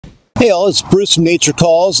Hey all, it's Bruce from Nature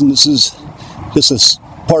Calls, and this is just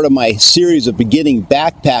a part of my series of beginning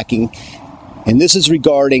backpacking, and this is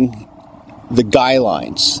regarding the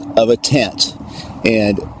guylines of a tent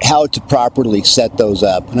and how to properly set those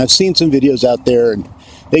up. And I've seen some videos out there and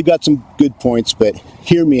they've got some good points, but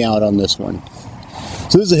hear me out on this one.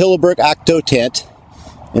 So this is a Hilleberg Octo tent,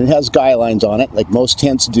 and it has guylines on it like most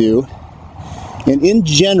tents do. And in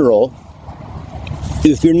general,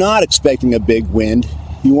 if you're not expecting a big wind,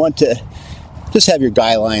 you want to just have your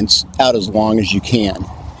guylines out as long as you can.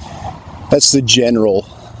 That's the general,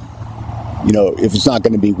 if it's not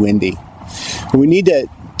going to be windy. But we need to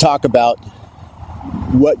talk about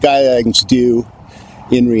what guylines do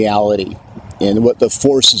in reality and what the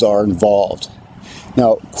forces are involved.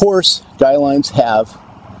 Now, of course, guylines have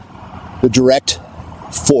the direct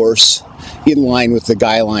force in line with the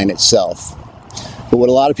guyline itself. But what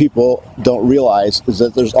a lot of people don't realize is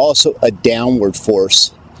that there's also a downward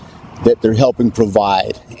force that they're helping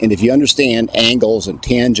provide. And if you understand angles and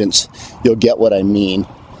tangents, you'll get what I mean.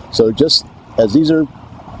 So just as these are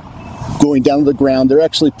going down to the ground, they're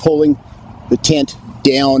actually pulling the tent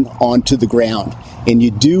down onto the ground. And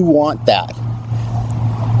you do want that.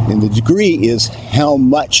 And the degree is how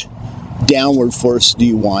much downward force do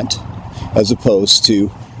you want as opposed to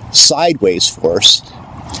sideways force,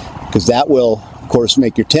 because that will of course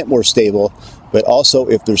make your tent more stable. But also,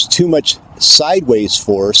 if there's too much sideways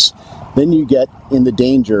force, then you get in the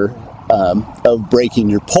danger of breaking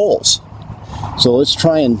your poles. So let's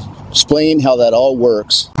try and explain how that all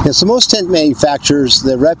works. And so most tent manufacturers,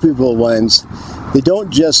 the reputable ones, they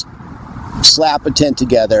don't just slap a tent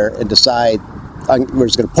together and decide we're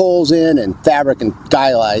just going to poles in and fabric and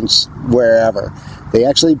guylines wherever. They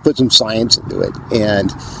actually put some science into it.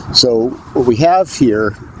 And so what we have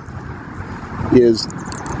here is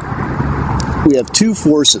we have two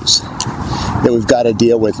forces that we've got to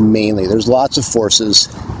deal with mainly. There's lots of forces,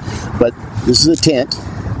 but this is a tent,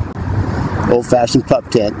 old-fashioned pup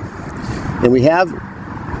tent, and we have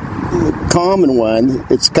the common one.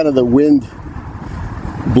 It's kind of the wind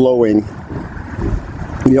blowing.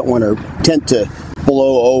 You don't want our tent to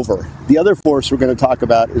blow over. The other force we're going to talk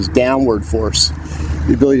about is downward force,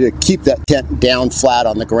 the ability to keep that tent down flat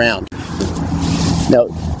on the ground. Now,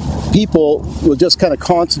 people will just kind of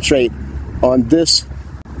concentrate on this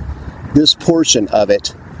portion of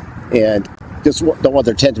it and just don't want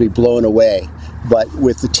their tent to be blown away. But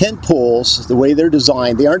with the tent poles, the way they're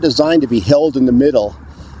designed, they aren't designed to be held in the middle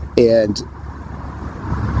and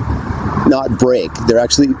not break. They're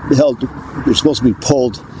actually held, they're supposed to be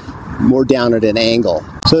pulled more down at an angle.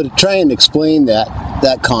 So to try and explain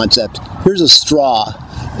that concept, here's a straw,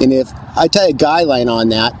 and if I tie a guyline on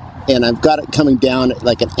that and I've got it coming down at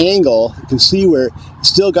like an angle, you can see where it's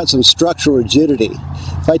still got some structural rigidity.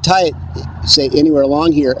 If I tie it, say, anywhere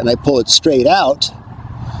along here and I pull it straight out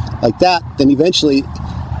like that, then eventually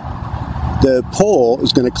the pole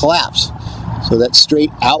is going to collapse. So that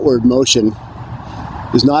straight outward motion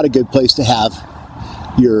is not a good place to have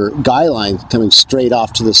your guyline coming straight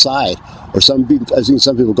off to the side. Or I've seen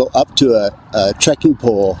some people go up to a trekking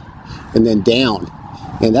pole and then down.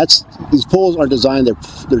 And these poles aren't designed,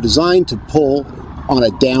 they're designed to pull on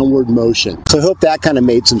a downward motion. So I hope that kind of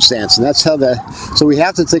made some sense. And that's how so we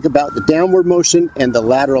have to think about the downward motion and the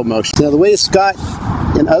lateral motion. Now the way Scott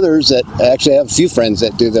and others that, actually I have a few friends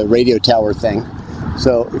that do the radio tower thing.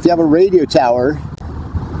 So if you have a radio tower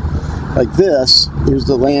like this, here's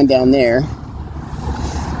the land down there.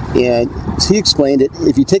 And as he explained it,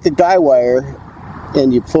 if you take a guy wire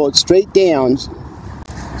and you pull it straight down,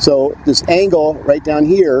 so this angle right down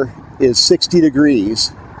here is 60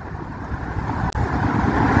 degrees.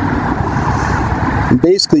 And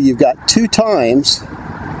basically you've got 2 times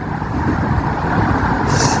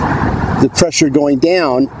the pressure going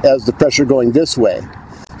down as the pressure going this way.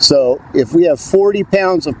 So if we have 40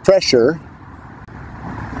 pounds of pressure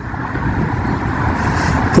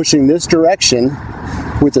pushing this direction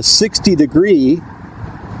with a 60-degree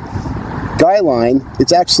guyline,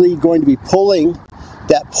 it's actually going to be pulling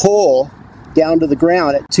that pole down to the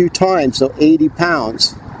ground at 2 times, so 80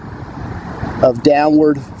 pounds of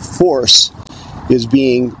downward force is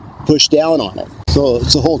being pushed down on it. So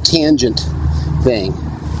it's a whole tangent thing.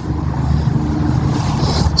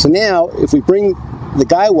 So now, if we bring the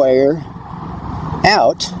guy wire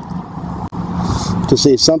out to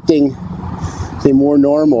say something, say more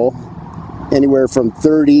normal, anywhere from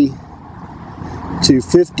 30 to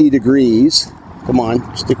 50 degrees, come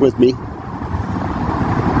on, stick with me,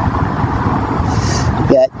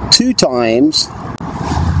 that 2 times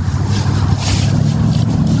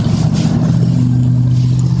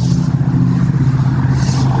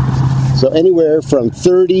So anywhere from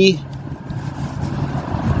 30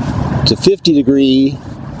 to 50 degree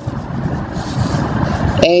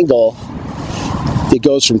angle, it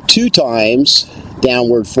goes from 2 times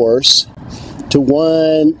downward force to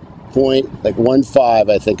 1.15,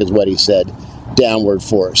 I think is what he said, downward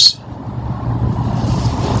force.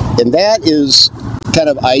 And that is kind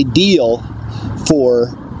of ideal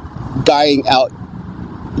for guying out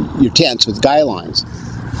your tents with guy lines.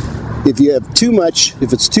 If you have too much,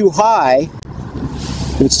 if it's too high,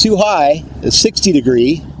 it's 60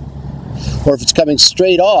 degree, or if it's coming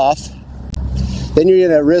straight off, then you're going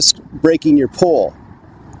to risk breaking your pole.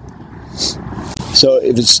 So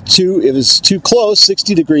if it's too close,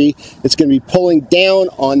 60 degree, it's going to be pulling down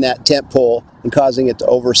on that tent pole and causing it to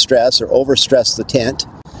overstress the tent.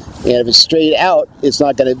 And if it's straight out, it's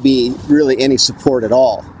not going to be really any support at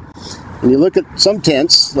all. When you look at some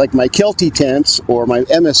tents, like my Kelty tents or my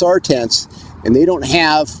MSR tents, and they don't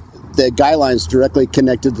have the guy lines directly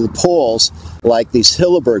connected to the poles like these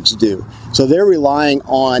Hillebergs do. So they're relying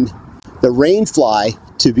on the rain fly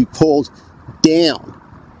to be pulled down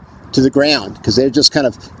to the ground, because they're just kind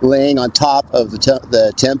of laying on top of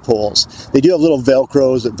the tent poles. They do have little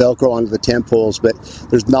Velcros that Velcro onto the tent poles, but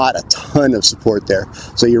there's not a ton of support there.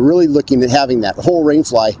 So you're really looking at having that whole rain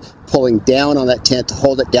fly pulling down on that tent to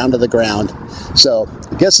hold it down to the ground. So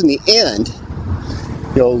I guess in the end,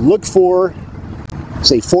 you'll look for,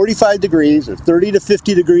 say, 45 degrees or 30 to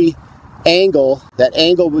 50 degree angle, that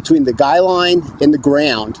angle between the guy line and the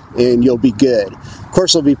ground, and you'll be good. Of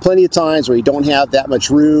course, there'll be plenty of times where you don't have that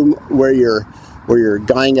much room where you're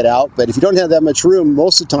guying it out, but if you don't have that much room,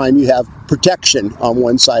 most of the time you have protection on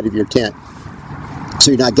one side of your tent,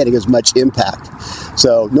 so you're not getting as much impact.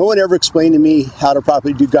 So no one ever explained to me how to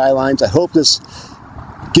properly do guy lines. I hope this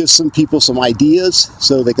gives some people some ideas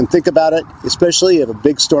so they can think about it, especially if a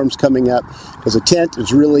big storm's coming up, because a tent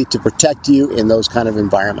is really to protect you in those kind of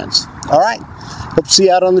environments. All right, hope to see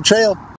you out on the trail.